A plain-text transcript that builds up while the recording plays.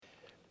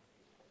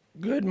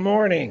Good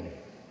morning.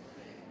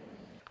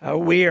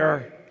 We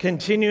are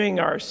continuing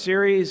our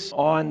series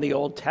on the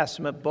Old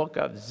Testament book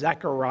of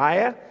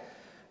Zechariah.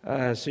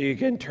 So you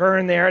can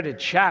turn there to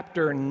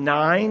chapter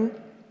 9.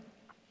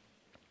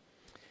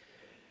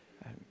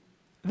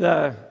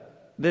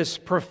 This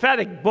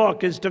prophetic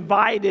book is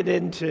divided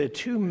into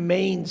two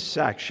main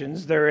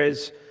sections. There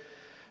is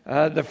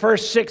the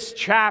first 6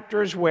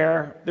 chapters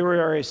where there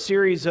are a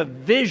series of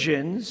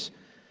visions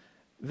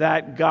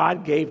that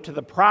God gave to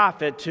the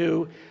prophet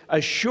to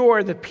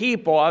assure the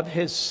people of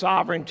his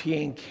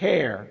sovereignty and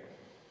care.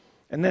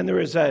 And then there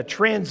is a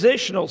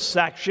transitional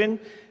section,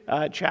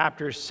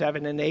 chapters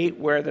 7 and 8,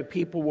 where the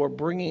people were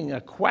bringing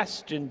a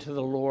question to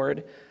the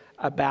Lord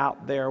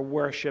about their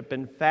worship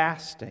and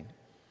fasting.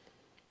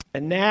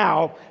 And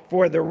now,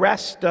 for the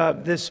rest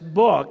of this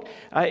book,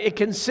 it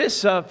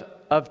consists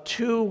of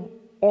 2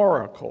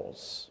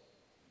 oracles.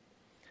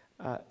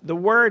 The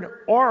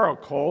word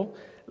oracle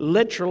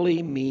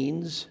literally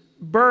means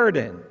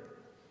burden.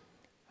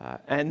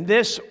 And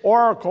this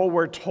oracle,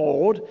 we're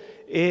told,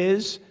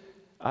 is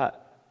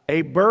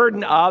a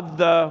burden of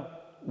the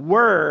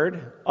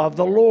word of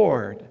the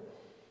Lord.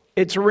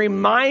 It's a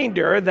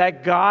reminder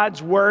that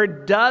God's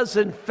word does,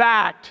 in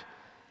fact,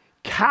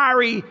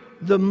 carry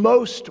the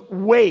most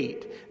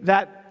weight,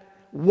 that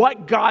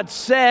what God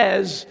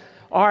says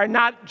are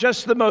not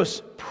just the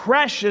most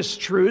precious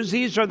truths,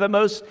 these are the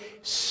most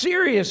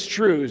serious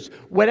truths.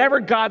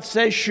 Whatever God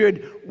says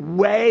should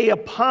weigh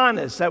upon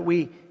us, that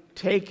we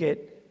take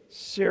it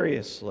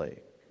seriously.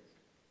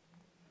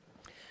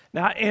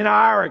 Now, in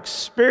our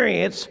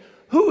experience,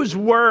 whose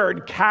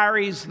word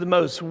carries the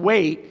most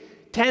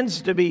weight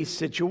tends to be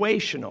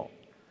situational.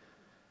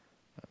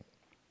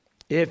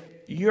 If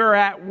you're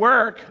at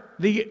work,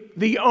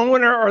 the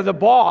owner or the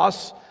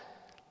boss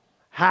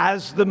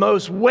has the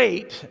most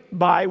weight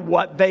by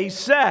what they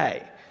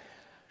say.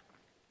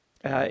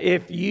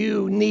 If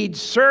you need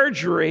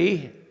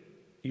surgery,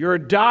 your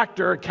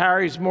doctor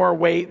carries more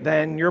weight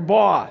than your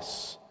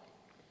boss.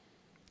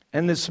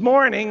 And this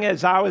morning,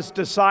 as I was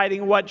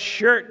deciding what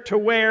shirt to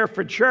wear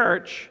for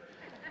church,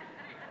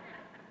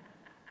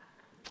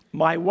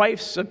 my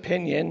wife's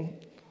opinion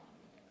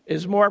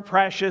is more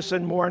precious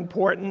and more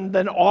important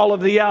than all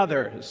of the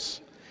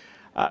others.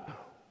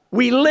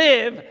 We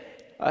live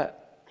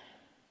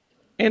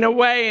in a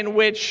way in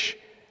which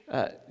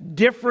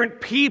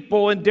different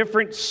people in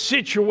different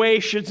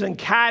situations and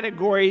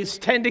categories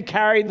tend to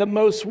carry the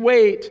most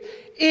weight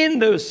in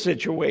those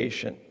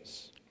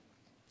situations.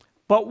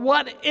 But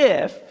what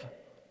if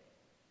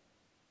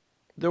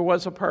there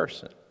was a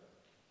person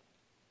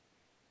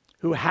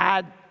who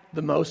had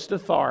the most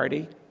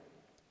authority,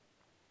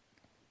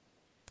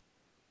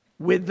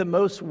 with the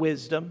most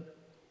wisdom,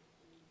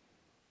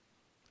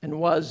 and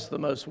was the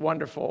most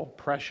wonderful,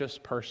 precious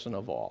person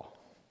of all?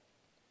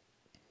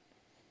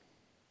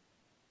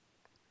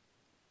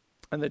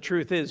 And the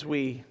truth is,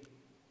 we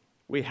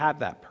have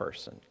that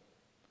person.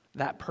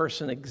 That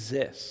person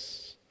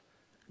exists.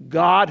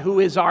 God, who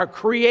is our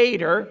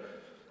creator,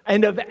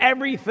 and of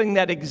everything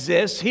that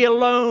exists, he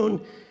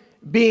alone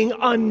being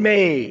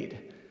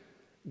unmade.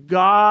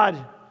 God,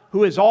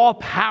 who is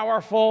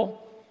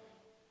all-powerful,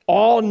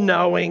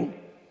 all-knowing,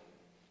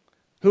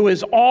 who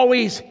is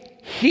always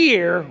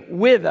here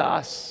with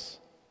us,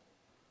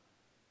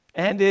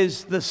 and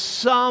is the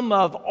sum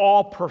of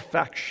all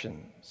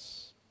perfections.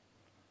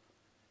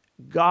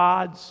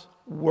 God's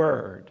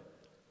word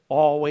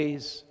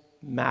always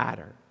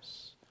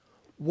matters.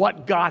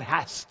 What God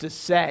has to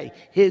say,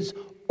 his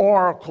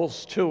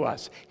oracles to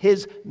us,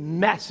 his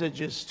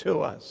messages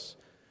to us,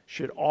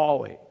 should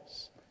always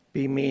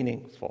be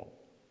meaningful.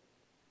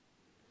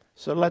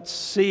 So let's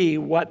see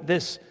what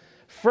this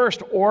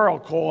first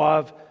oracle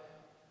of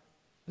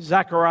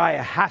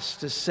Zechariah has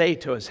to say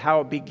to us,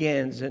 how it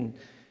begins in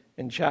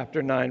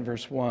chapter 9,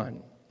 verse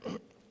 1.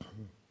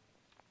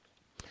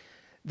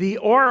 The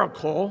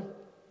oracle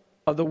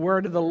of the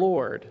word of the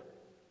Lord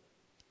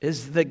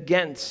is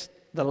against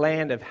the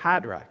land of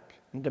Hadrach,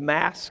 and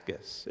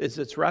Damascus is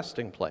its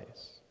resting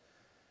place.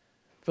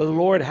 For the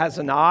Lord has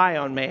an eye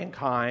on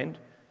mankind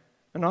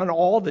and on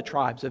all the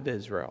tribes of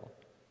Israel,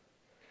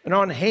 and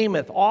on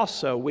Hamath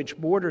also, which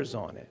borders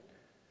on it.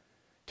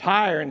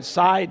 Tyre and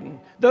Sidon,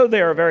 though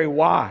they are very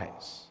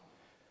wise.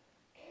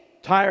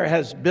 Tyre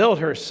has built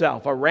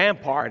herself a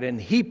rampart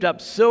and heaped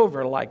up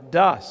silver like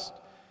dust,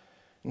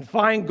 and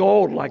fine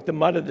gold like the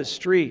mud of the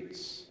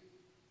streets.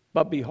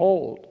 But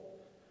behold,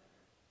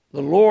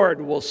 the Lord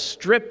will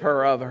strip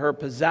her of her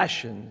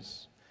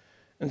possessions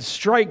and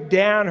strike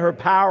down her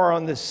power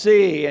on the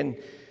sea, and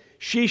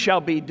she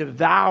shall be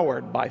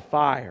devoured by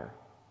fire.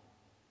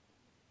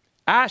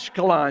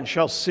 Ashkelon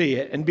shall see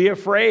it and be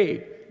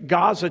afraid,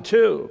 Gaza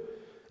too,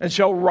 and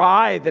shall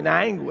writhe in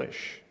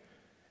anguish.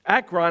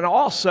 Ekron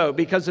also,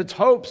 because its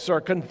hopes are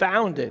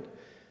confounded.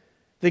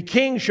 The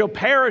king shall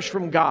perish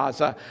from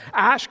Gaza.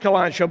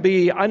 Ashkelon shall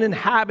be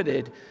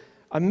uninhabited.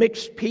 A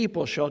mixed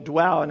people shall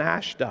dwell in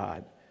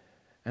Ashdod.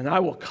 And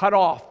I will cut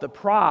off the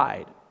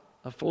pride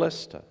of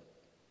Philistia.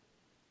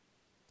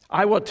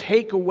 I will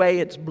take away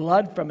its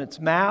blood from its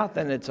mouth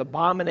and its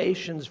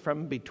abominations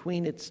from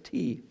between its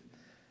teeth.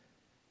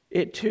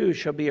 It too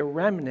shall be a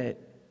remnant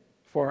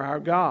for our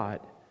God.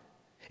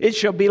 It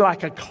shall be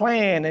like a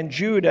clan in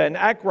Judah, and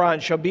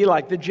Ekron shall be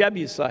like the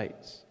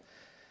Jebusites.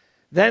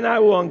 Then I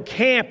will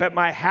encamp at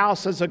my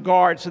house as a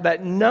guard, so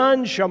that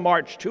none shall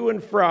march to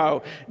and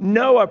fro.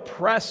 No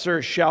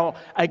oppressor shall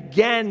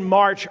again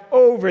march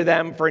over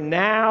them, for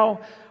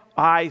now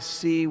I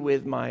see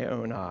with my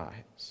own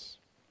eyes.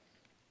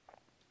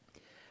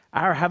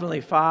 Our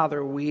Heavenly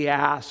Father, we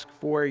ask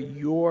for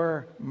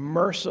your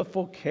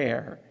merciful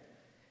care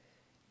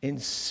in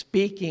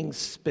speaking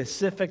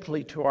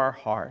specifically to our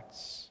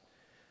hearts.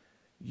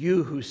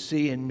 You who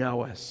see and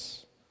know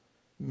us,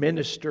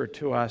 minister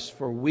to us,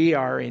 for we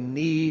are in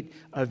need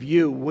of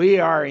you. We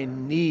are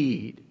in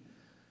need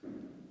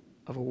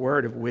of a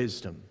word of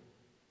wisdom.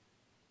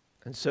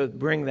 And so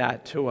bring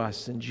that to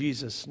us. In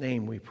Jesus'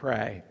 name we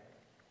pray.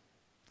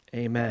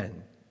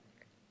 Amen.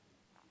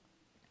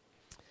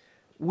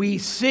 We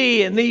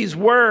see in these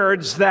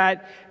words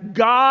that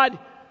God,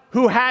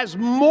 who has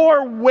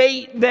more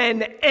weight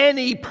than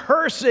any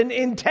person,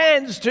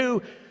 intends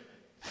to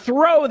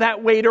throw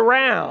that weight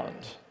around.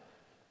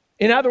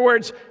 In other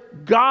words,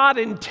 God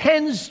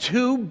intends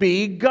to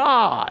be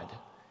God.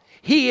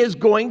 He is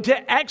going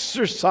to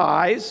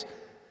exercise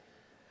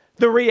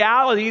the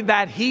reality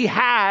that he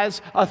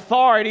has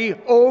authority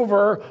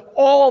over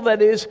all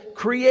that is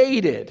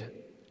created.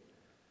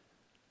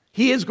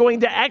 He is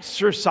going to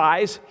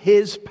exercise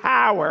his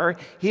power.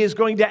 He is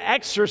going to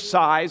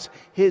exercise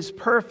his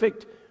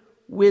perfect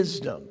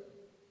wisdom.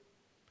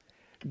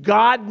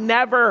 God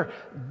never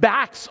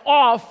backs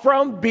off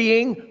from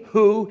being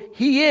who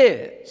he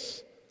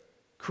is.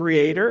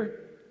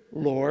 Creator,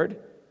 Lord,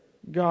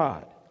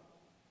 God.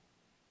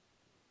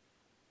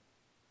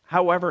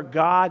 However,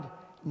 God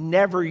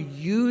never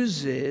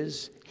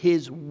uses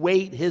his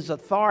weight, his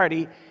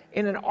authority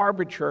in an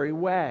arbitrary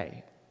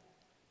way.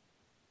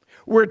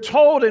 We're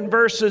told in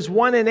verses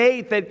 1 and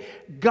 8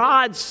 that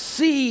God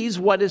sees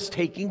what is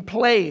taking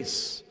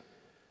place.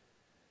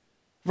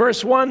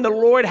 Verse 1, the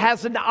Lord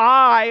has an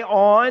eye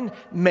on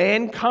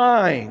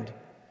mankind.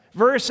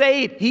 Verse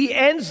 8, he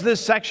ends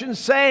this section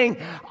saying,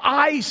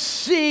 I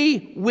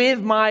see with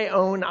my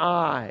own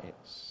eyes.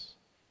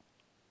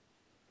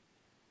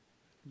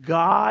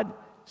 God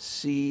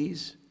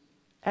sees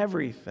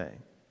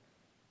everything.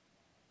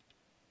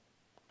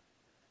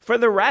 For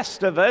the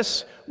rest of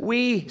us,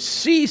 we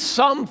see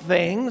some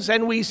things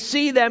and we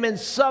see them in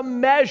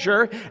some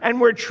measure, and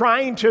we're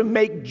trying to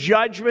make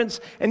judgments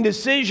and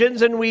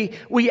decisions, and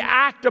we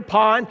act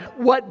upon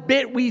what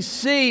bit we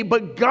see,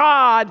 but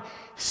God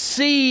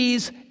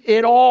sees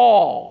it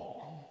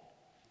all.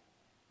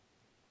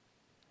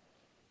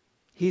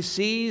 He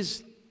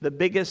sees the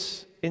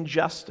biggest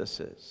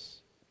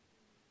injustices.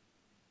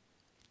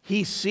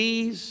 He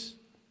sees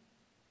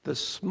the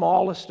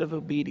smallest of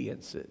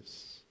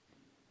obediences.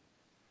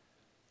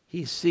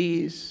 He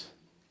sees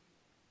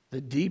the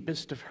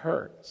deepest of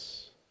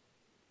hurts.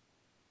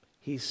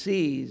 He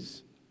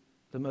sees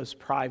the most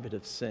private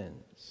of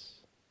sins.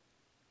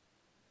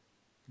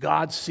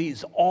 God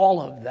sees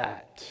all of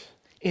that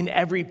in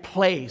every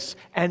place,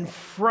 and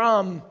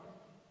from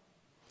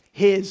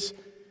his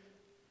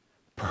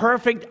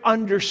perfect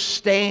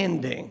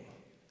understanding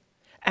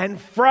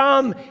and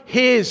from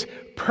his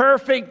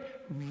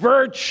perfect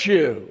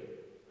virtue,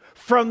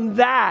 from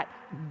that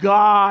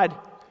God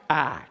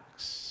acts.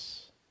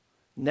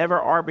 Never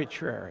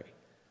arbitrary,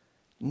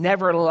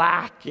 never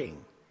lacking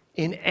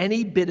in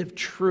any bit of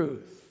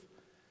truth,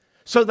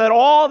 so that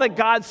all that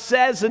God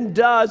says and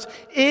does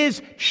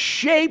is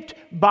shaped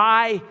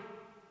by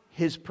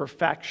his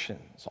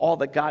perfections. All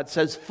that God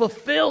says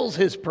fulfills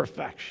his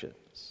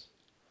perfections.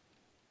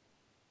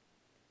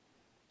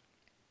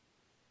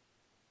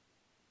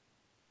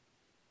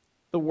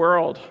 The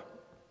world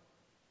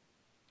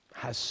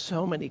has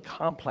so many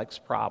complex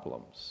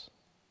problems.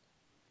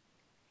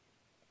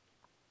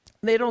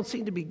 They don't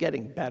seem to be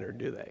getting better,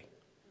 do they?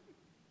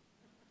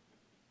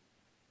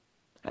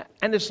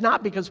 And it's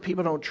not because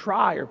people don't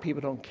try or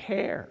people don't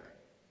care.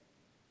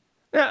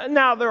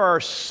 Now there are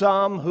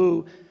some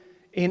who,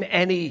 in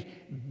any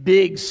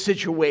big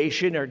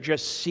situation, are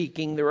just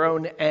seeking their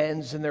own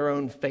ends and their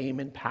own fame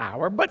and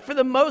power. But for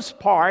the most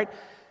part,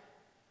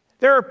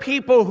 there are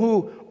people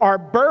who are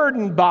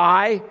burdened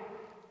by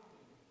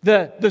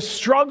the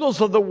struggles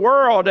of the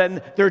world,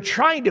 and they're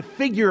trying to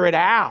figure it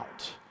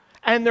out.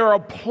 And they're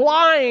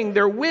applying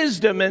their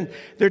wisdom, and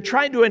they're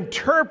trying to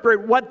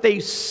interpret what they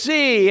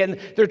see, and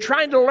they're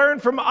trying to learn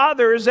from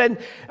others, and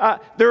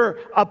they're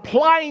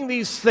applying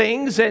these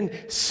things and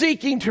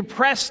seeking to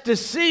press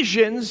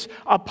decisions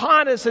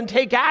upon us and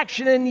take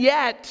action, and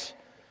yet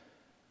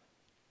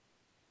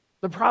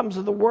the problems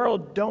of the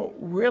world don't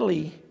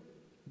really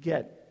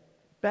get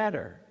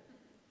better.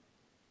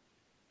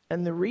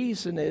 And the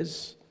reason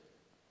is,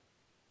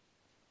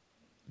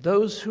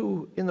 those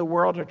who in the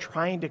world are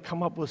trying to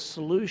come up with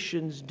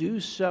solutions do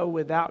so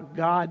without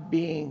God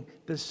being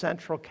the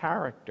central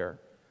character.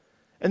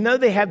 And though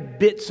they have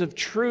bits of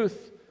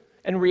truth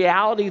and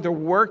reality they're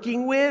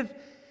working with,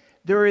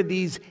 there are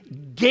these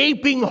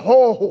gaping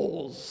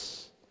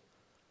holes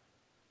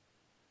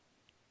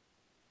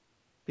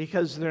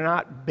because they're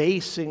not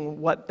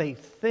basing what they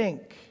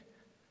think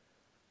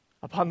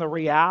upon the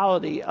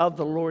reality of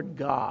the Lord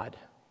God,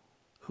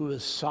 who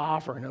is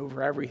sovereign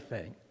over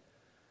everything.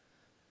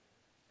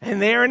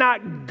 And they are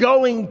not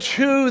going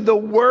to the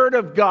Word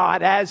of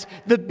God as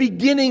the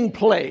beginning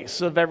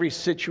place of every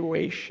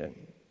situation.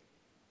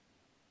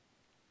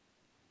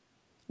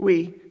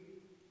 We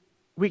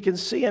can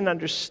see and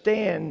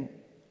understand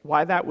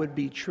why that would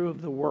be true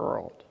of the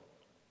world.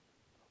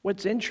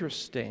 What's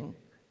interesting,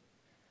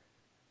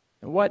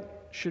 and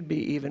what should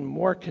be even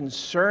more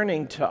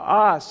concerning to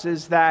us,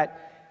 is that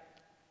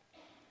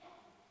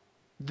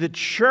the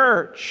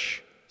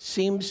church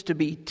seems to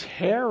be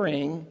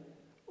tearing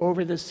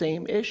over the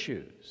same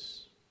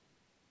issues.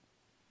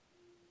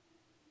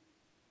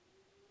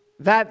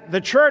 That the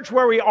church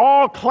where we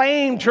all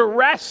claim to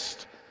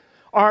rest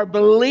our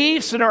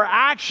beliefs and our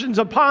actions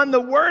upon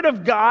the Word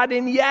of God,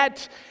 and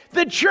yet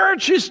the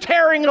church is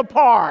tearing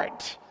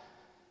apart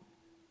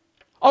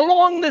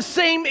along the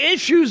same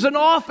issues and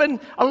often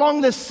along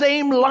the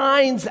same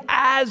lines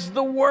as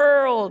the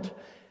world.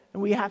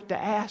 And we have to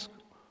ask,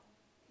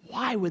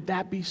 why would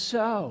that be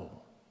so?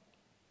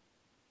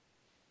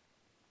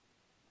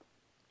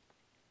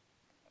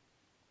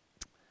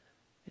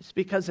 It's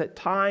because at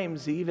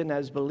times, even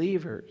as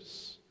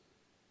believers,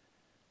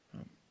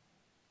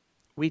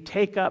 we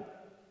take up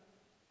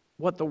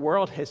what the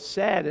world has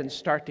said and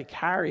start to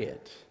carry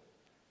it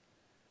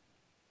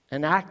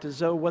and act as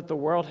though what the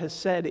world has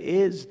said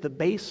is the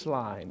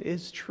baseline,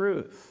 is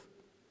truth.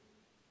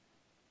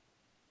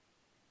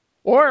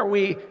 Or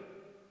we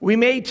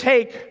may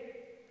take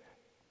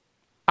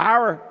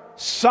our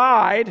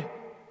side,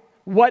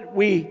 what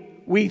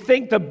we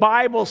think the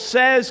Bible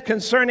says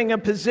concerning a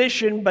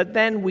position, but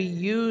then we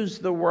use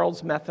the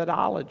world's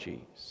methodologies.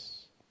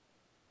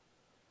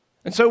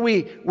 And so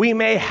we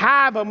may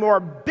have a more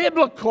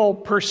biblical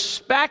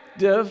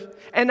perspective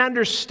and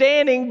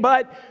understanding,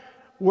 but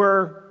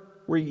we're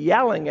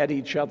yelling at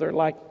each other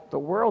like the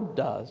world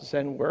does,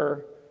 and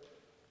we're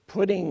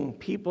putting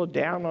people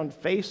down on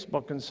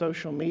Facebook and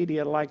social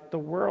media like the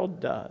world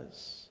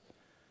does.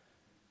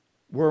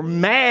 We're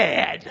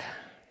mad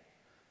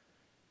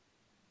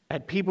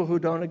at people who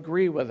don't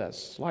agree with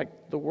us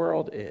like the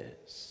world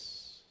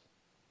is.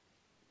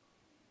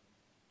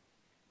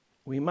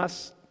 We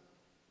must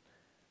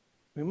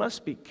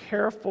be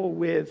careful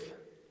with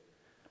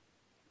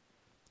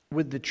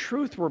the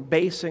truth we're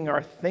basing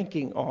our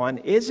thinking on.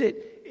 Is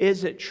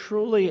it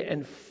truly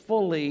and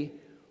fully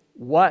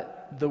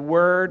what the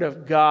Word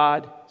of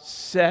God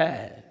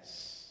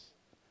says?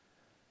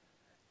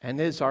 And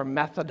is our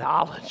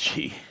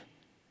methodology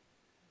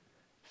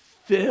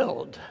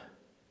filled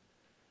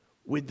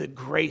with the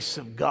grace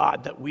of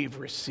God that we've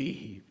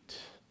received?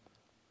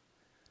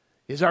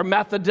 Is our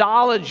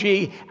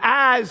methodology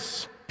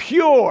as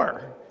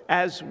pure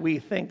as we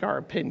think our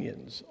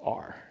opinions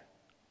are?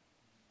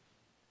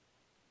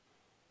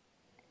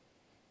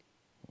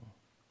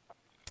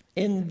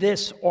 In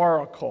this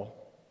oracle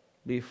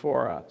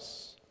before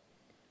us,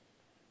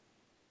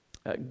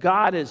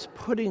 God is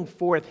putting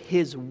forth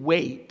His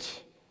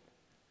weight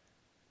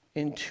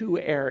in two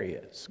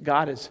areas.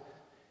 God is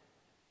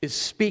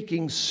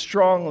speaking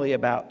strongly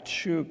about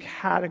two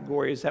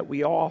categories that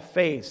we all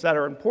face, that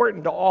are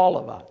important to all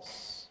of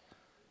us,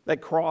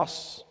 that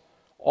cross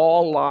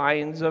all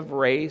lines of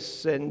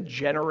race and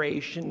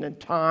generation and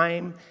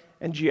time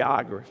and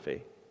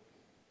geography.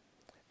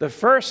 The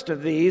first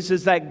of these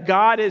is that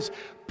God is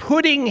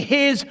putting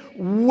His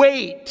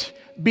weight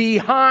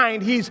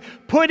behind, He's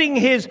putting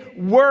His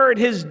word,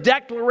 His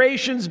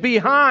declarations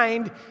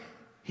behind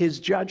His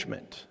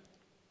judgment.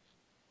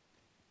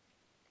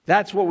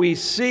 That's what we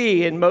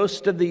see in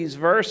most of these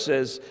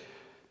verses.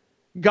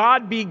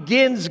 God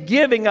begins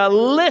giving a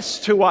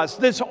list to us.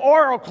 This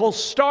oracle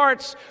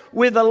starts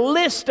with a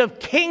list of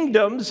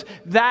kingdoms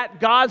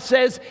that God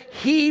says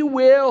He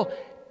will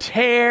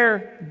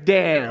tear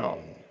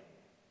down.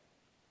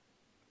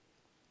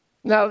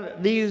 Now,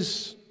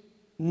 these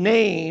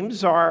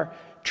names are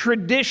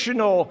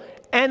traditional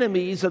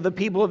enemies of the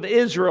people of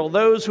Israel,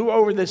 those who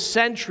over the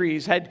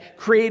centuries had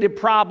created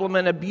problem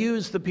and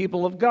abused the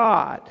people of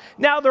God.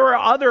 Now, there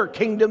are other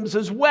kingdoms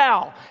as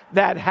well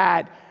that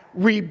had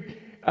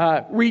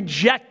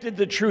rejected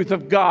the truth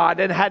of God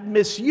and had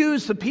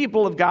misused the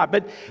people of God.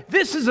 But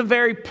this is a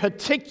very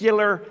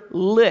particular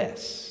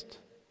list.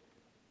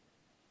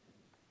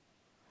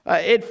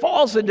 It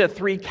falls into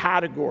three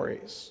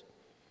categories.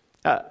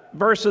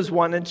 Verses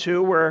 1 and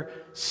 2 were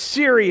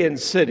Syrian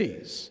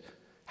cities,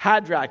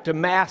 Hadrach,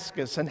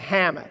 Damascus, and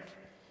Hamath.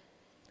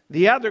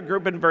 The other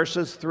group in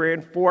verses 3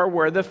 and 4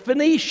 were the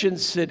Phoenician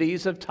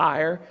cities of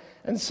Tyre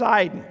and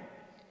Sidon.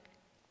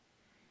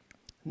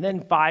 And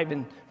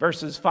then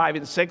verses 5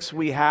 and 6,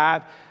 we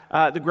have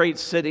the great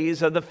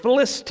cities of the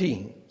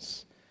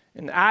Philistines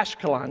in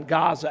Ashkelon,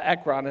 Gaza,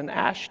 Ekron, and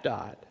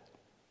Ashdod.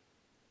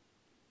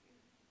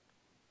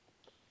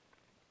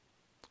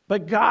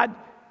 But God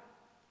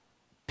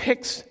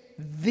picks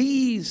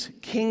these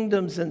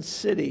kingdoms and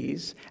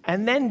cities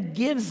and then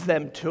gives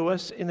them to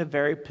us in a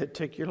very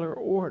particular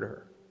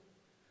order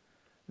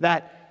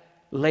that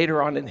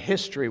later on in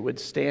history would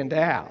stand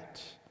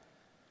out.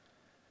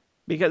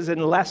 Because in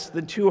less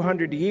than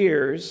 200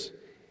 years,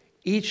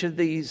 each of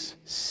these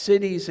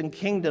cities and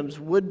kingdoms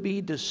would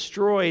be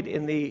destroyed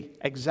in the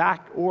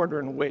exact order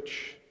in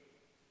which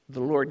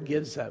the Lord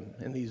gives them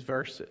in these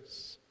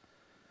verses.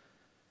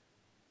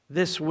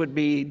 This would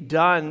be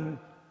done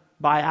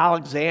by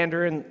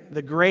Alexander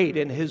the Great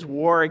in his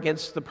war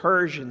against the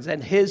Persians,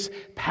 and his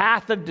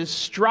path of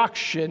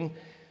destruction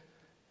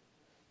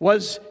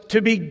was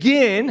to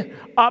begin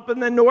up in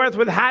the north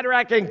with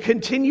Haderach and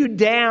continue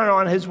down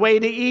on his way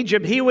to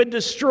Egypt. He would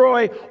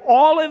destroy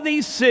all of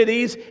these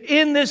cities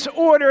in this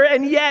order,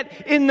 and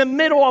yet in the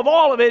middle of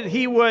all of it,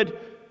 he would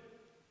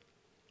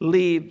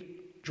leave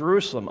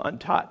Jerusalem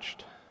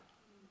untouched.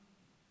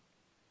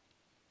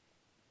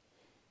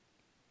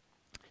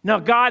 Now,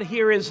 God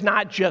here is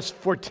not just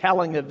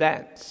foretelling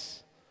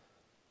events.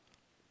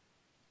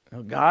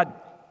 Now, God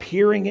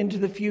peering into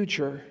the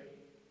future.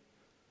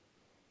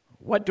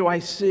 What do I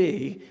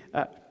see?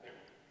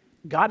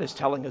 God is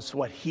telling us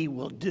what he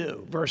will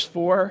do. Verse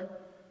 4,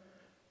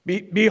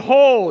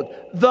 behold,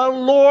 the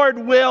Lord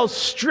will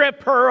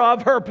strip her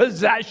of her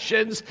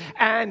possessions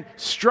and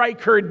strike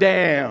her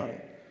down.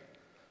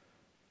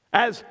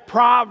 As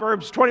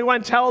Proverbs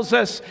 21 tells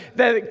us,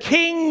 that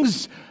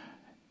kings,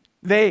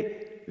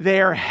 they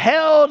are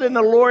held in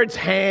the Lord's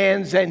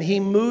hands and he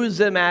moves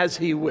them as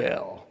he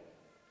will.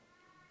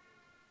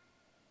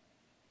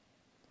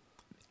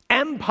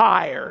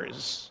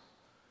 Empires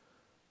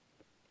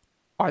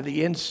are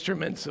the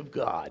instruments of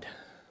God.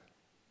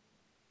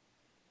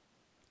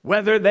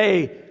 Whether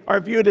they are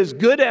viewed as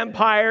good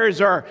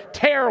empires or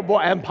terrible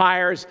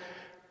empires,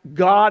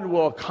 God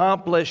will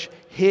accomplish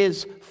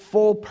his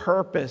full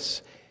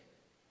purpose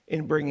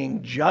in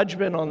bringing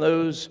judgment on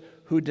those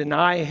who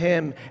deny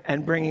him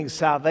and bringing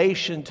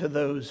salvation to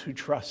those who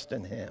trust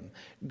in him.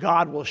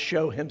 God will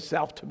show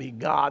himself to be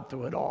God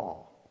through it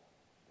all.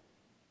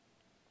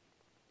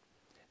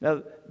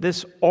 Now,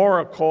 this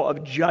oracle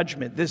of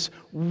judgment, this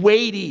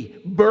weighty,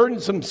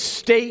 burdensome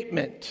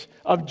statement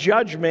of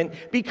judgment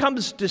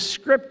becomes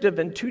descriptive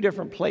in two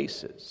different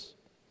places.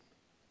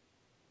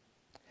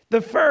 The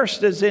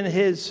first is in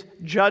his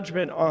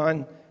judgment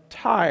on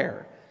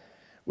Tyre,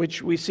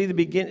 which we see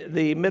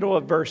the middle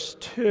of verse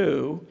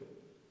 2.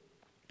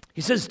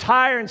 He says,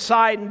 Tyre and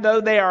Sidon, though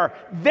they are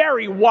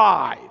very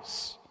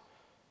wise,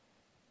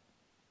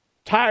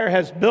 Tyre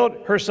has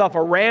built herself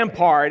a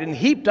rampart and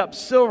heaped up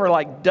silver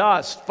like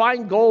dust,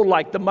 fine gold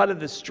like the mud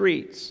of the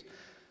streets.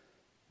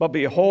 But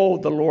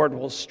behold, the Lord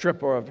will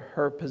strip her of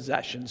her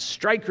possessions,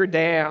 strike her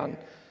down.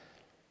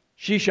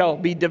 She shall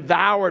be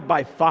devoured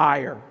by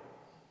fire.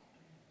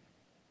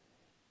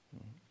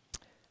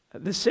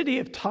 The city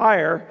of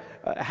Tyre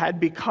had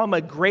become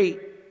a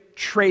great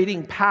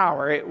trading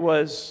power. It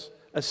was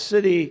a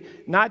city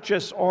not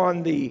just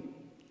on the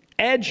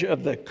edge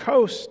of the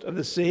coast of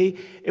the sea,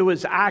 it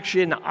was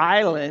actually an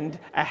island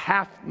a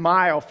half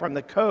mile from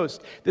the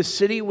coast. The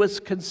city was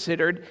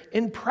considered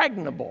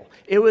impregnable.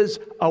 It was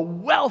a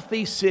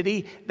wealthy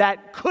city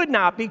that could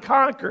not be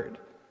conquered.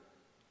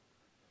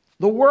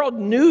 The world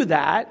knew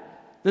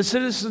that. The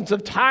citizens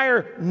of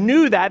Tyre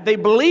knew that. They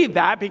believed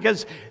that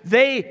because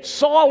they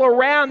saw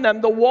around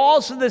them the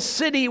walls of the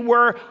city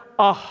were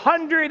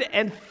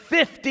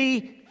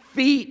 150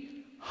 feet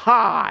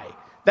high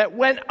that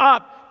went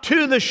up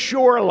to the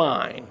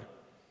shoreline.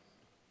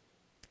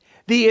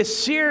 The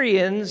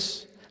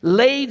Assyrians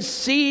laid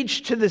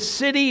siege to the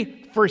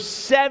city for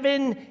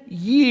 7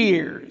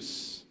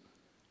 years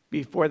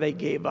before they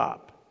gave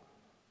up.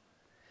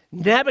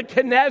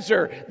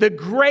 Nebuchadnezzar, the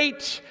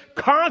great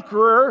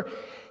conqueror,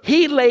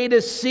 he laid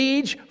a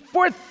siege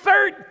for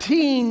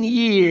 13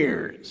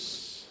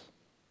 years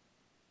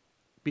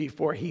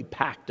before he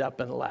packed up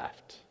and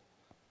left.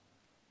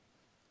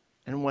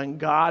 And when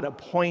God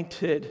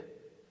appointed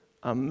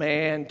a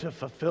man to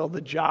fulfill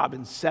the job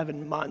in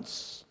 7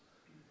 months,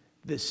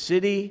 the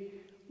city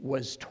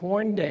was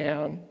torn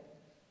down,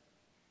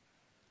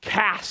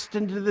 cast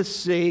into the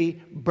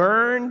sea,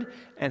 burned,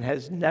 and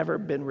has never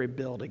been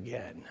rebuilt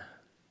again.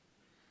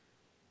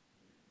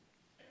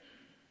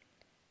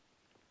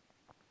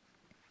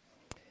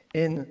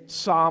 In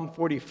Psalm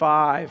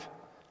 45,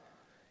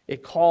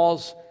 it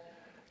calls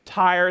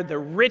Tyre the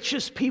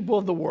richest people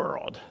of the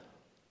world.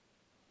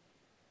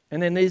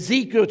 And in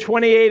Ezekiel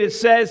 28, it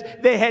says,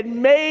 they had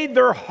made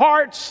their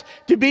hearts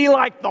to be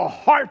like the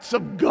hearts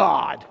of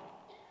God.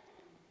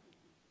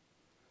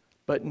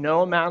 But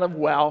no amount of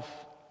wealth,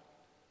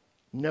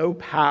 no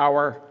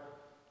power,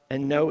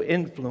 and no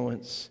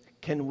influence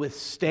can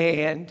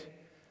withstand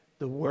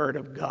the word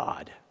of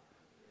God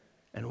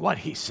and what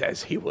he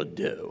says he will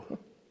do.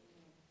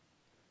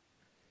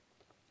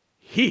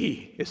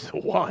 He is the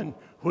one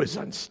who is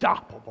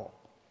unstoppable.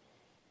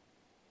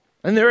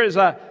 And there is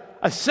a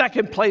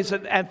second place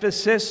of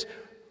emphasis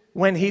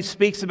when he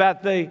speaks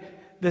about the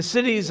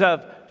cities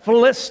of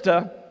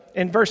Philistia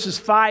in verses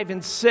 5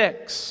 and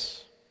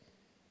 6.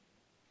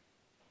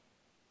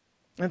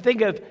 And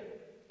think of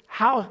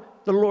how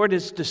the Lord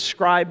is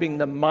describing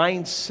the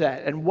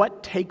mindset and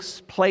what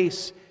takes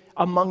place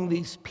among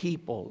these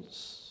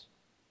peoples.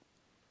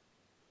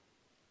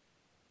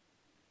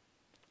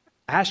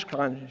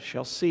 Ashkelon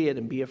shall see it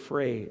and be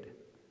afraid.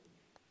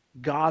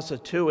 Gaza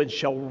too, and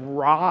shall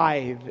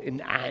writhe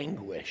in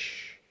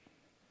anguish.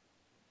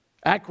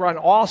 Ekron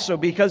also,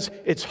 because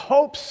its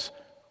hopes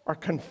are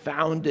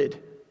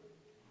confounded.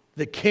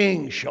 The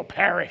king shall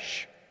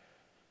perish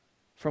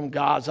from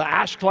Gaza.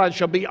 Ashkelon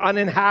shall be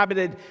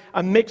uninhabited.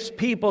 A mixed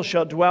people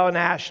shall dwell in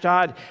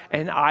Ashdod,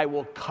 and I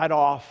will cut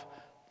off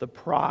the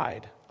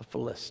pride of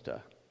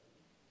Philistia.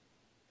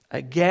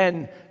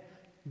 Again,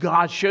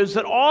 God shows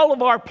that all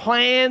of our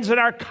plans and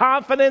our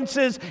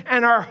confidences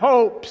and our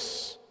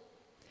hopes,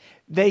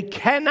 they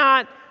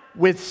cannot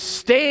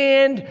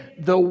withstand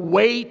the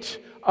weight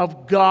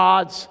of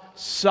God's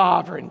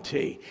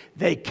sovereignty.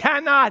 They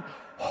cannot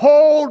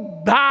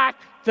hold back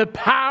the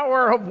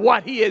power of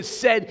what He has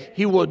said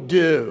He will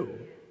do.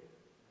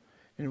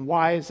 And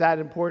why is that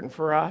important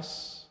for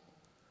us?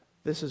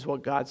 This is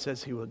what God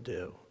says He will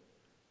do.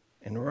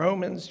 In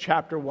Romans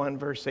chapter 1,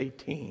 verse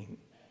 18,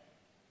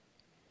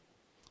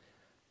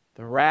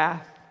 the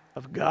wrath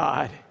of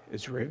God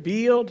is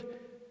revealed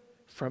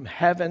from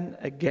heaven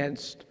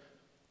against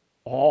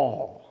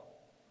all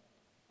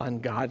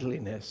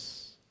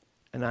ungodliness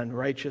and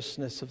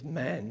unrighteousness of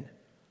men,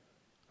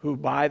 who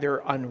by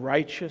their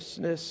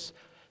unrighteousness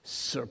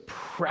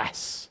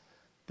suppress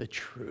the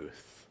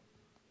truth.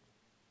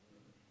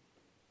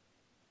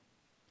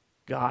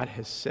 God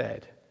has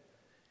said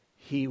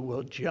He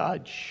will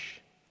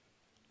judge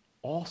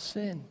all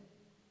sin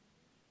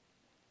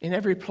in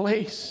every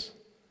place,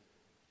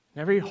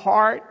 in every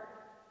heart,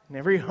 in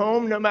every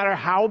home, no matter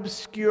how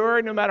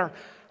obscure, no matter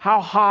how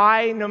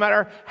high, no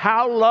matter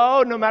how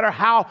low, no matter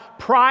how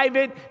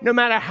private, no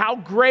matter how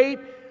great.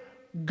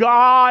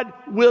 God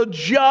will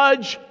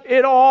judge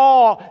it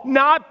all,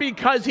 not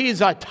because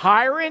He's a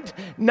tyrant,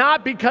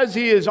 not because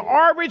He is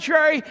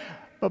arbitrary,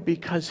 but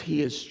because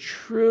He is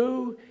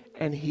true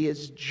and He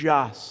is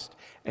just,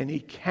 and He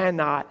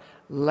cannot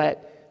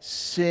let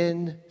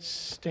sin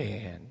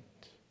stand.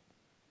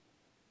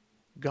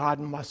 God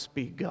must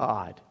be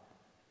God.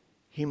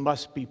 He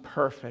must be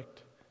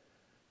perfect,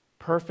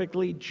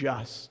 perfectly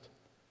just,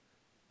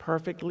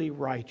 perfectly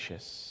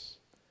righteous,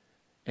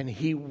 and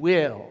He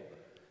will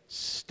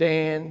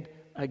stand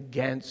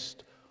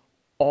against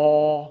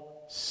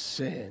all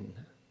sin.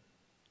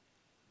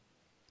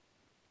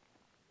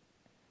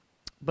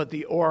 But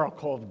the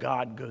oracle of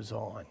God goes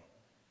on.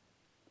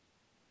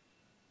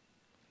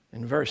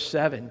 In verse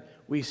 7,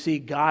 we see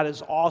God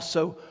is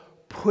also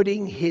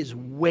putting His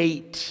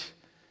weight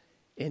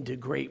into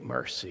great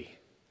mercy.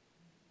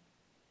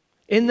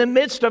 In the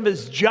midst of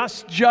His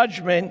just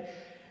judgment,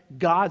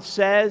 God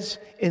says,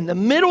 in the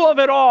middle of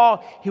it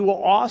all, He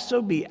will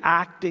also be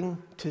acting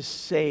to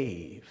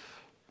save.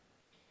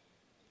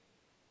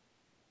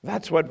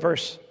 That's what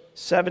verse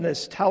 7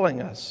 is telling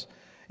us.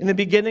 In the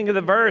beginning of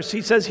the verse,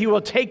 He says He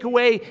will take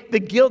away the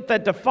guilt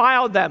that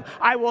defiled them.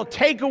 I will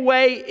take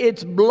away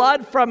its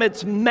blood from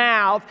its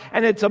mouth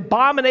and its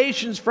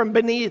abominations from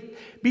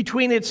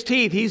between its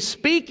teeth. He's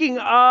speaking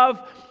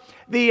of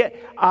the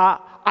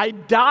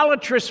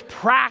idolatrous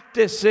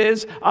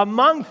practices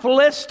among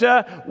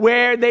Philistia,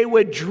 where they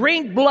would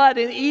drink blood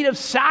and eat of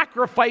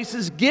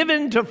sacrifices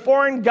given to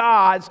foreign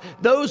gods,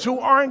 those who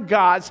aren't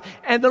gods.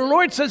 And the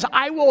Lord says,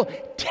 I will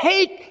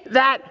take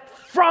that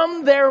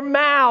from their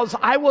mouths.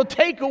 I will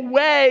take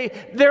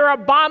away their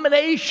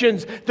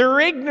abominations, their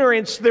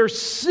ignorance, their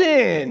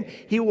sin.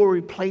 He will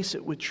replace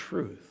it with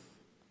truth.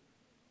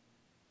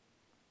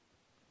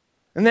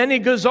 And then He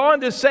goes on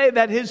to say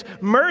that His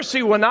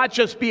mercy will not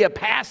just be a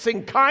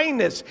passing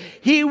kindness.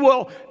 He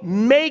will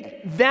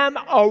make them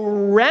a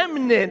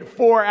remnant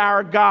for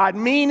our God,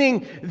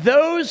 meaning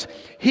those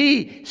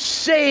He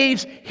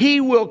saves, He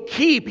will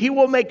keep. He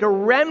will make a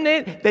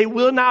remnant. They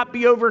will not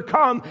be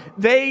overcome.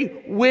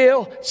 They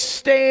will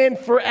stand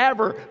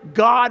forever.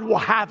 God will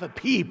have a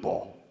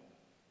people.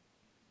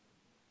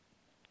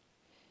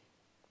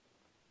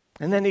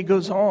 And then He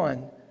goes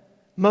on.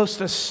 Most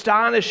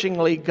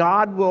astonishingly,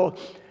 God will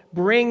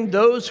bring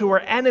those who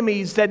are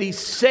enemies that He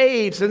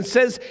saves and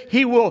says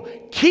He will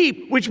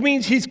keep, which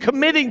means He's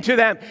committing to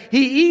them.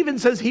 He even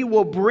says He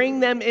will bring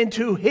them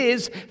into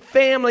His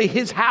family,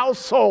 His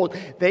household.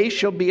 They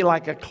shall be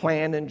like a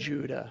clan in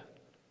Judah.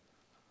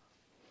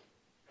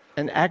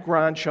 And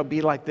Ekron shall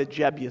be like the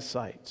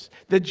Jebusites.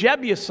 The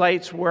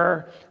Jebusites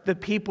were the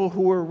people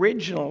who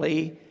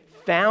originally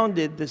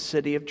founded the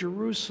city of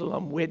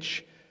Jerusalem,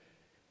 which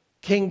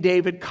King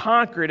David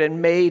conquered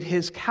and made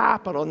his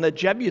capital. And the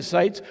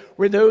Jebusites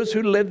were those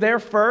who lived there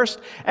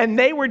first, and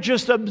they were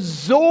just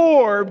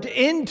absorbed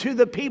into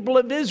the people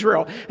of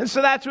Israel. And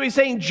so that's what he's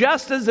saying.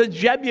 Just as the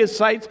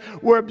Jebusites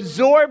were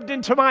absorbed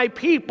into my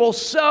people,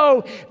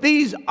 so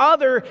these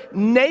other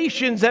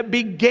nations that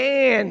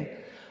began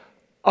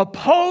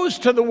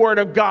opposed to the word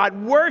of God,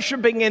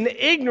 worshiping in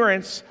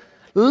ignorance,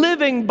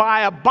 living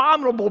by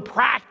abominable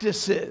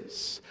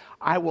practices,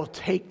 I will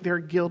take their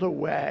guilt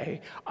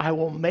away. I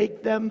will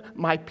make them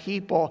my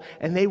people,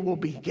 and they will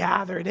be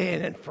gathered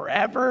in, and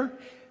forever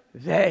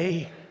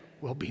they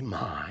will be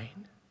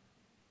mine.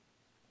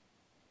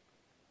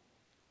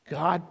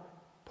 God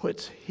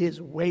puts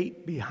his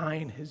weight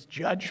behind his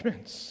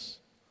judgments.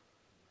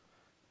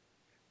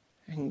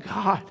 And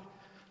God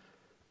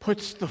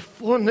puts the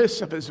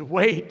fullness of his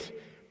weight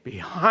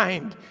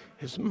behind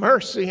his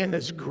mercy and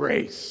his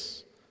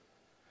grace.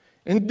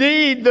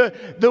 Indeed,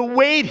 the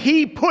weight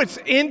he puts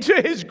into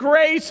his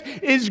grace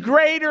is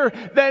greater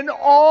than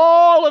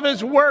all of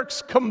his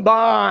works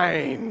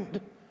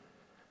combined.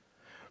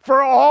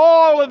 For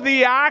all of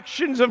the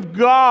actions of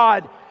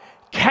God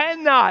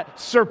cannot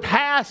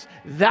surpass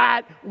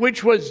that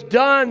which was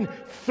done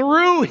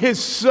through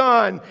his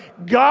Son,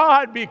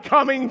 God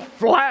becoming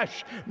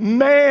flesh,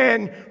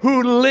 man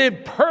who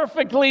lived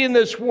perfectly in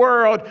this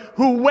world,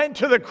 who went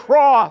to the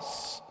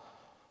cross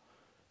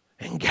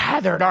and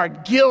gathered our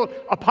guilt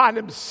upon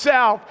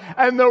himself,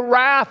 and the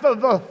wrath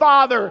of the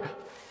Father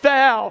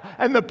fell,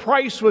 and the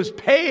price was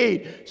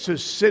paid so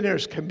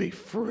sinners can be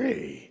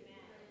free.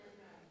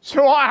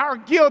 So our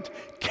guilt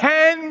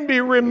can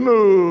be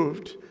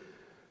removed.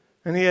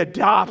 And he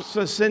adopts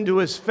us into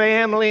his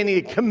family, and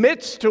he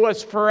commits to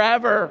us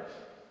forever.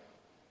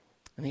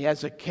 And he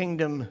has a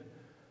kingdom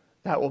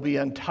that will be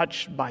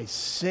untouched by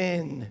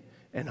sin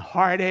and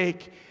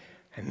heartache.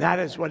 And that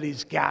is what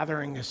he's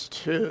gathering us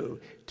to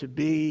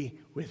be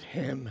with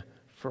him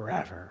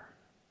forever.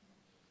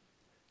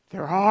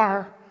 There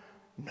are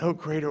no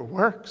greater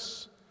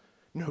works,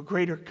 no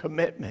greater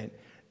commitment,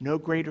 no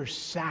greater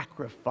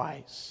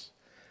sacrifice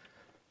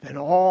than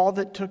all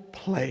that took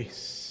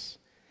place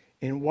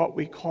in what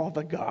we call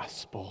the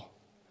gospel,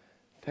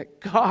 that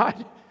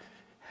God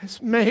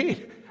has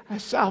made a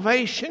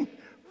salvation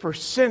for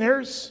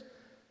sinners.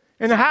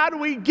 And how do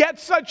we get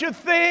such a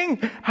thing?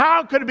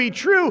 How could it be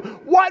true?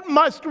 What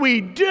must we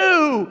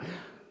do?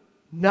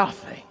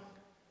 Nothing.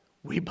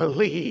 We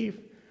believe.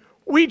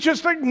 We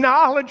just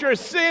acknowledge our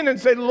sin and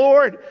say,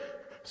 Lord,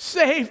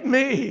 save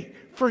me,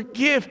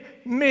 forgive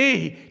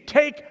me,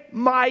 take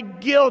my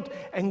guilt.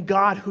 And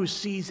God, who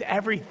sees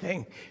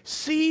everything,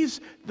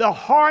 sees the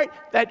heart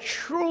that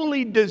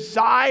truly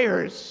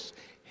desires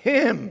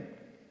him.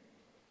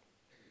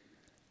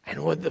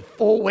 And with the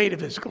full weight of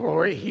his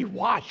glory, he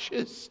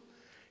washes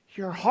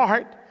your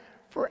heart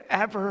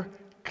forever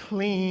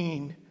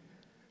clean.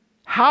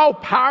 How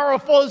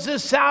powerful is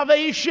this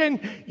salvation?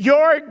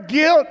 Your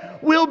guilt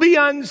will be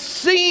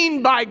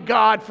unseen by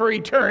God for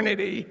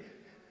eternity.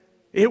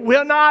 It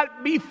will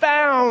not be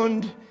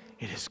found.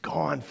 It is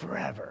gone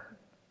forever.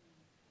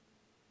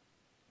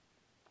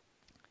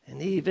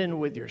 And even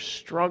with your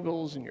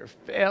struggles and your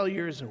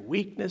failures and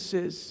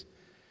weaknesses,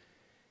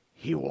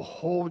 he will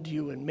hold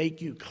you and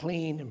make you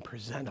clean and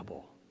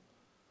presentable.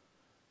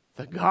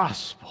 The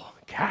gospel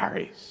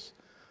carries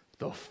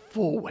the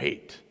full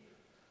weight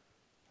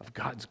of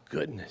God's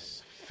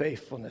goodness,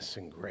 faithfulness,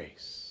 and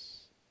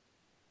grace.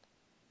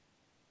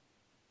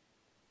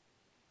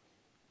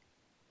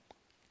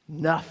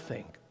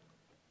 Nothing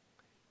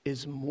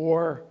is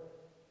more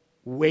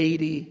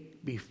weighty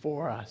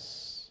before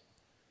us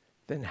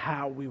than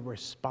how we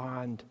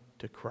respond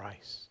to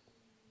Christ.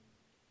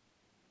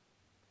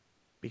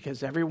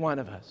 Because every one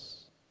of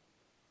us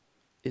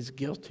is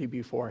guilty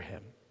before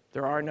him.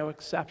 There are no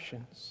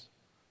exceptions.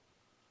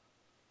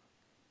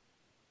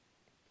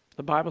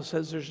 The Bible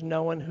says there's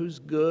no one who's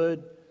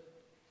good.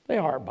 They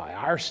are by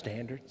our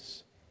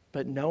standards,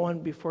 but no one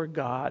before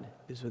God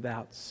is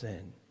without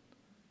sin.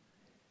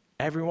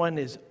 Everyone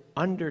is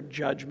under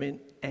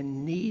judgment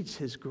and needs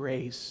his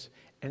grace,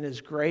 and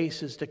his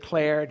grace is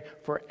declared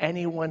for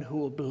anyone who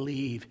will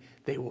believe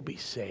they will be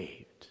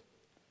saved.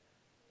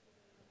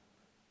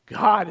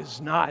 God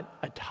is not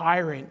a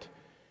tyrant.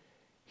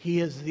 He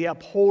is the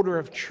upholder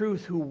of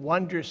truth who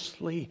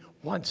wondrously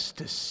wants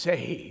to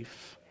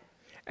save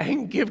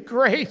and give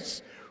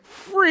grace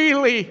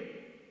freely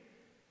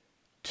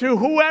to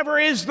whoever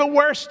is the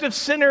worst of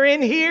sinner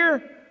in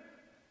here.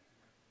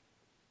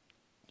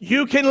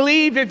 You can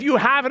leave if you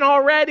haven't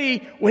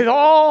already with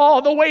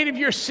all the weight of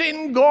your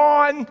sin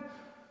gone.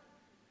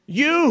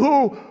 You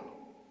who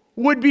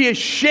would be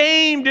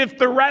ashamed if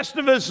the rest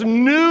of us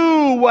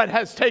knew what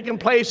has taken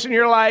place in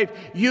your life,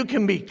 you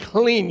can be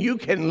clean. You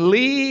can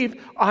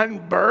leave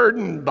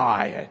unburdened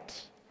by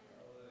it.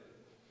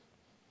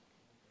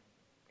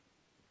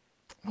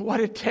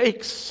 What it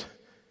takes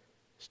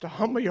is to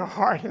humble your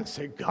heart and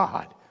say,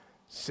 God,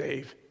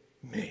 save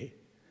me.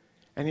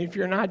 And if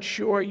you're not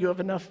sure you have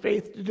enough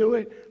faith to do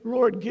it,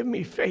 Lord, give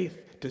me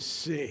faith to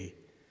see.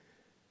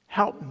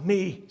 Help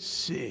me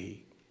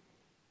see.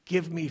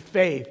 Give me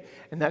faith.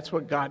 And that's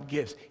what God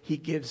gives. He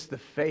gives the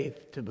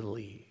faith to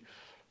believe.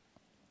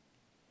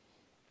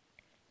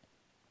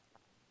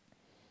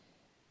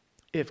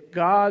 If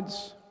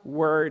God's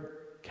word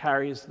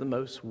carries the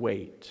most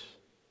weight,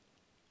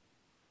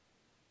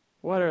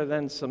 what are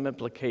then some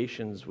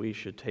implications we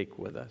should take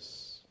with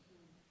us?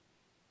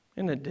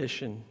 In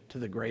addition to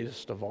the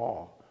greatest of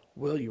all,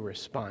 will you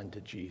respond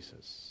to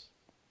Jesus?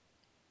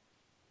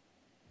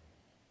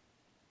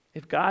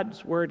 If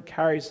God's word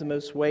carries the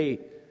most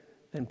weight,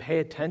 then pay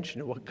attention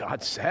to what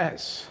God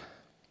says.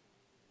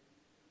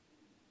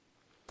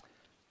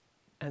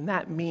 And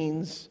that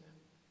means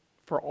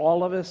for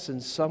all of us,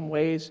 in some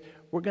ways,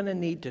 we're going to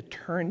need to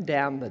turn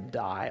down the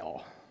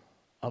dial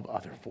of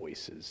other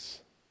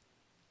voices.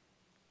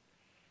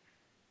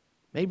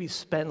 Maybe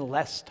spend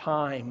less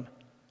time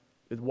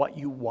with what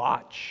you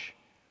watch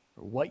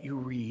or what you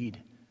read.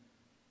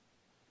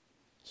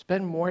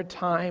 Spend more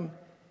time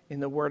in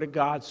the Word of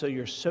God so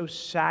you're so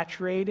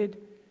saturated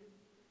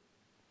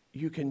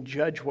you can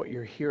judge what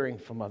you're hearing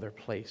from other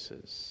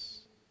places.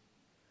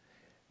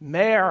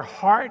 May our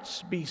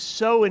hearts be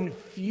so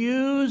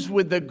infused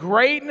with the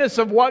greatness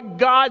of what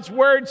God's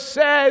Word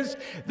says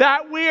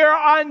that we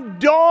are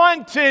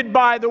undaunted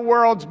by the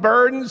world's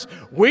burdens.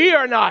 We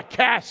are not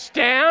cast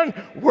down.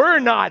 We're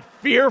not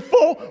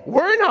fearful.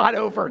 We're not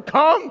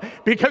overcome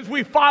because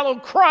we follow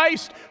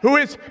Christ, who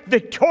is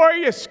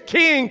victorious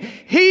King.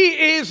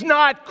 He is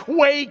not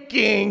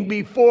quaking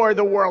before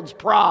the world's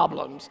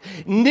problems.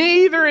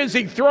 Neither is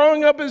he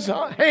throwing up his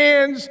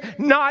hands,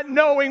 not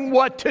knowing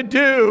what to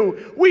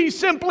do. We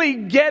simply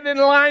get in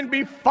line,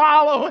 we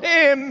follow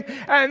him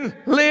and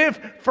live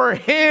for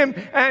him,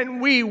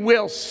 and we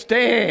will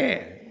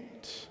stand.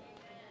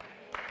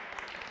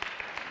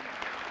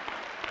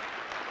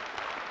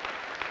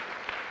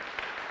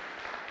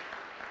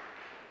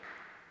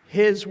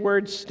 His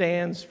word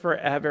stands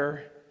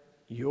forever,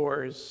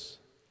 yours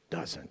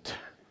doesn't.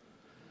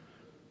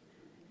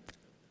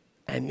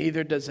 And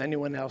neither does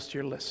anyone else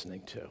you're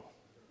listening to.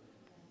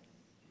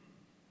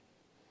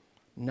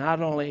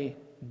 Not only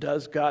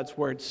does God's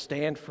word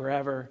stand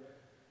forever,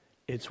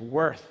 it's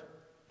worth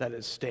that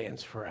it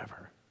stands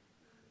forever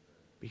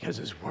because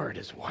his word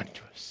is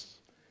wondrous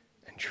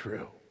and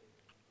true.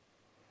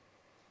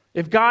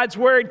 If God's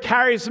word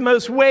carries the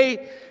most weight,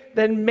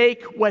 then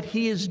make what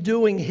he is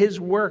doing, his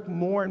work,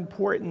 more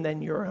important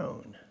than your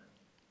own.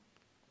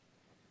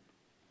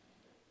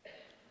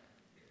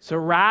 So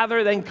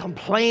rather than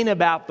complain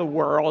about the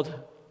world,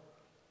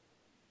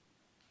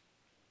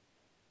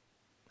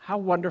 how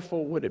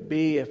wonderful would it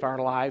be if our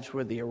lives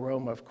were the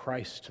aroma of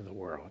Christ to the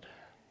world?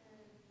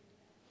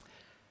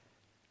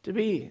 Tell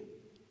you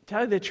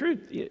the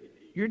truth,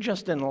 you're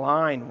just in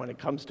line when it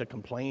comes to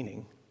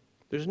complaining.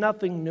 There's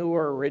nothing new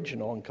or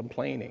original in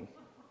complaining.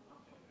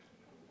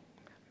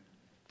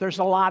 There's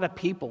a lot of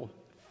people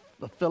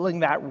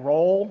fulfilling that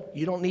role.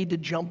 You don't need to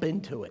jump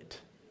into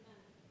it.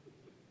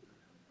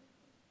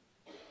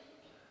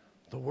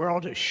 The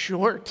world is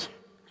shorter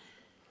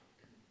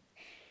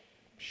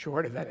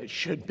than it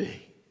should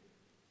be,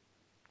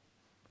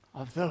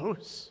 of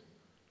those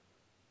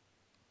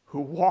who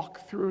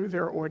walk through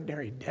their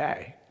ordinary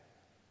day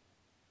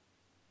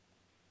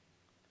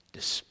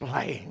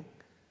displaying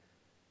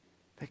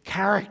the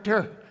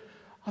character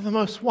of the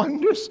most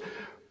wondrous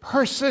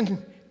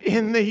person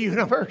in the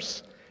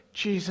universe,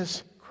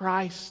 Jesus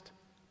Christ.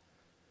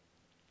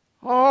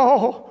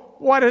 Oh,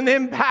 what an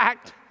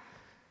impact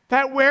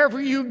that wherever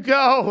you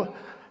go,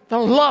 the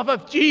love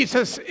of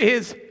Jesus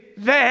is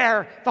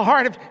there. The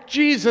heart of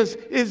Jesus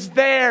is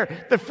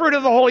there. The fruit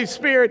of the Holy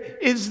Spirit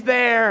is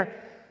there.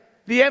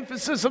 The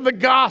emphasis of the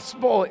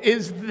gospel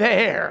is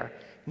there.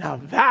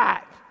 Now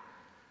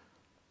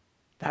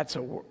that's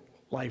a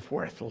life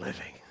worth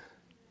living.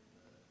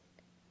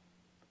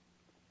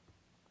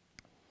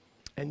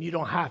 And you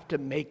don't have to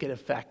make it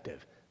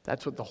effective.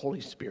 That's what the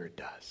Holy Spirit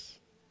does.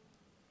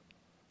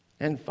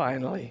 And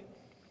finally,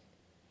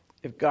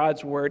 if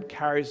God's word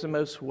carries the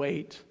most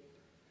weight,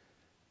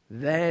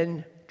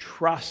 then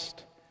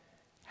trust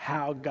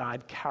how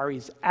God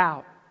carries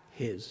out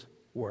his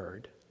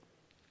word.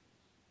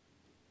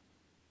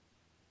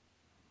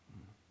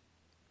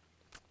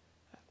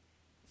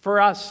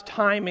 For us,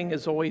 timing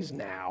is always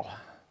now.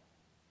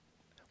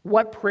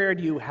 What prayer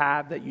do you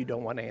have that you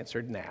don't want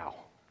answered now?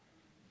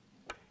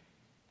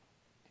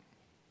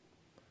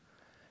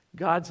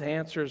 God's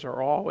answers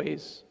are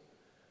always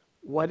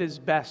what is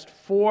best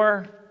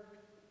for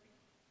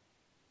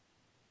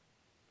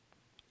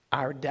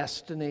our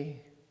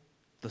destiny,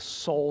 the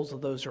souls of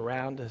those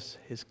around us,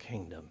 his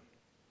kingdom.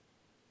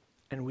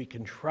 And we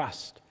can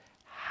trust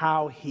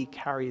how he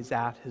carries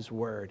out his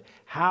word,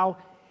 how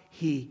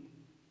he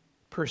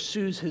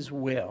pursues his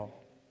will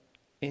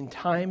in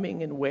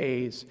timing and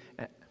ways.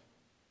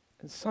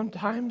 And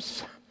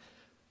sometimes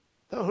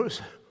those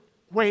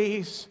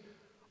ways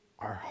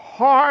are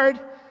hard,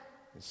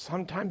 and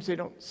sometimes they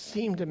don't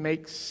seem to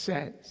make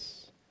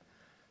sense.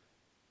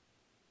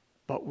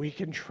 But we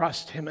can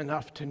trust him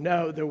enough to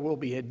know there will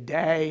be a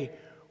day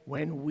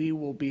when we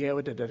will be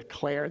able to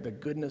declare the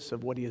goodness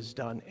of what he has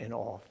done in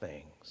all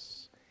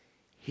things.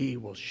 He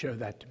will show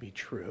that to be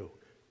true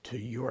to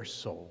your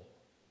soul.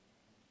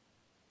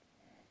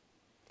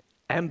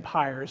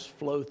 Empires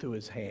flow through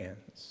his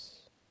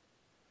hands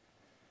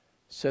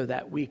so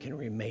that we can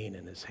remain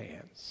in his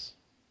hands.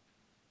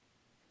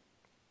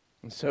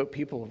 And so,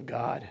 people of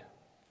God,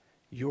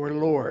 your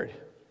Lord,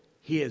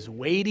 he is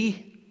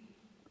weighty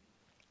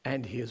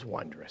and he is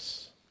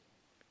wondrous.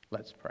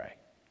 Let's pray.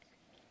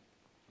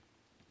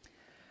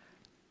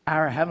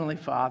 Our Heavenly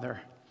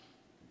Father,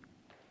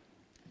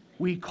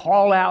 we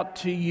call out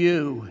to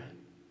you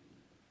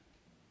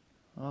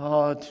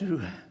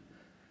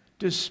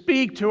to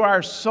speak to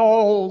our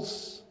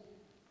souls.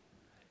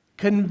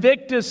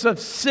 Convict us of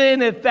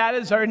sin if that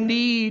is our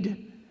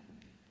need.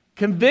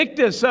 Convict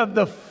us of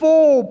the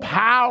full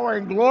power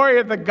and glory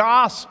of the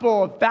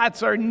gospel if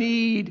that's our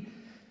need.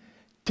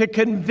 To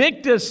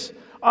convict us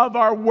of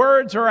our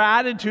words or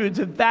attitudes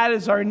if that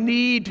is our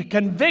need. To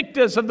convict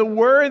us of the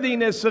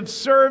worthiness of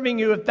serving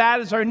you if that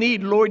is our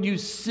need. Lord, you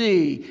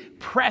see.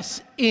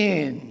 Press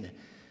in.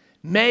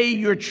 May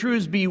your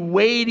truths be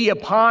weighty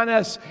upon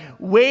us.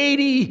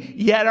 Weighty,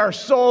 yet our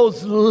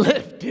souls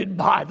lifted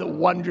by the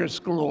wondrous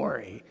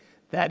glory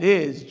that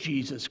is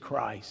Jesus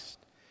Christ.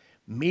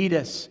 Meet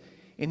us.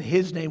 In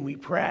his name we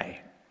pray.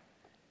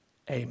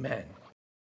 Amen.